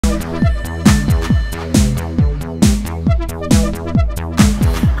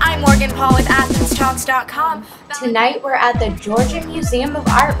GMOA.com. Tonight we're at the Georgia Museum of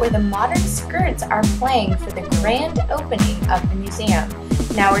Art where the Modern Skirts are playing for the grand opening of the museum.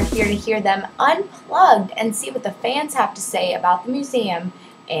 Now we're here to hear them unplugged and see what the fans have to say about the museum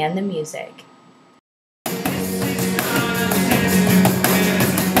and the music.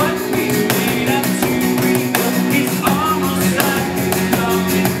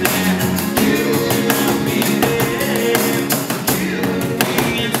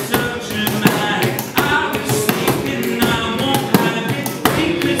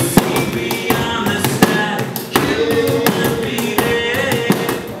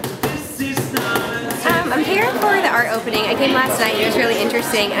 I'm here for the art opening. I came last night and it was really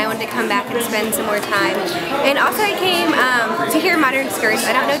interesting and I wanted to come back and spend some more time. And also I came to hear Modern Skirts.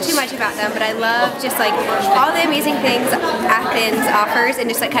 I don't know too much about them, but I love just like all the amazing things Athens offers and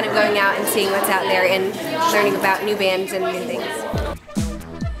just like kind of going out and seeing what's out there and learning about new bands and new things.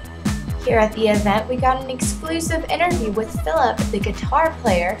 Here at the event, we got an exclusive interview with Philip, the guitar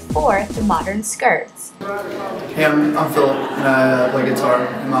player for the Modern Skirts. Hey, I'm Philip, and I play guitar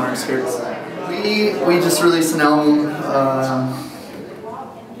in Modern Skirts. We just released an album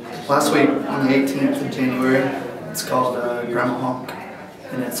last week on the 18th of January. It's called Grandma Honk,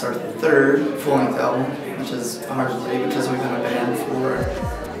 and it's our third full-length album, which is hard to believe because we've been a band for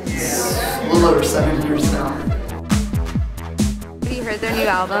a little over 7 years now. Have you heard their new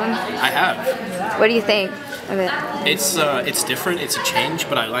album? I have. What do you think of it? It's different. It's a change,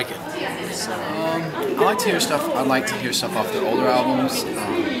 but I like it. So, I like to hear stuff. I'd like to hear stuff off their older albums,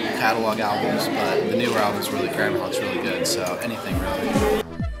 catalog albums, but the newer album's really Grandma Honk's really good. So anything really.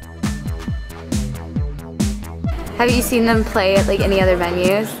 Have you seen them play at like any other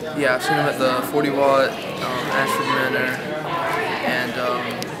venues? Yeah, I've seen them at the 40 Watt, Ashford Manor, and the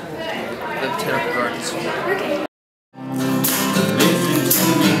Botanical Gardens. Okay.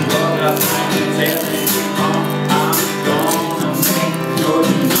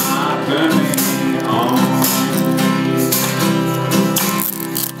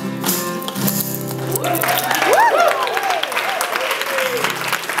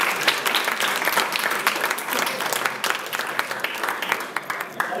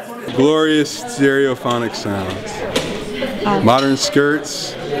 Glorious stereophonic sounds. Modern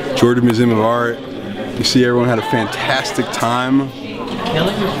Skirts, Georgia Museum of Art. You see everyone had a fantastic time.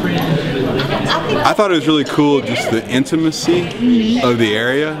 I thought it was really cool just the intimacy of the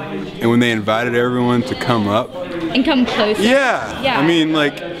area and when they invited everyone to come up. And come closer. Yeah. I mean,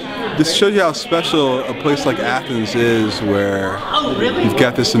 like, this shows you how special a place like Athens is, where you've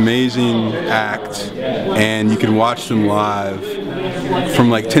got this amazing act and you can watch them live from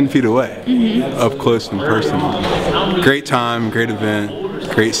like 10 feet away, up close and personal. Great time, great event,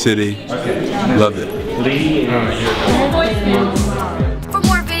 great city, loved it.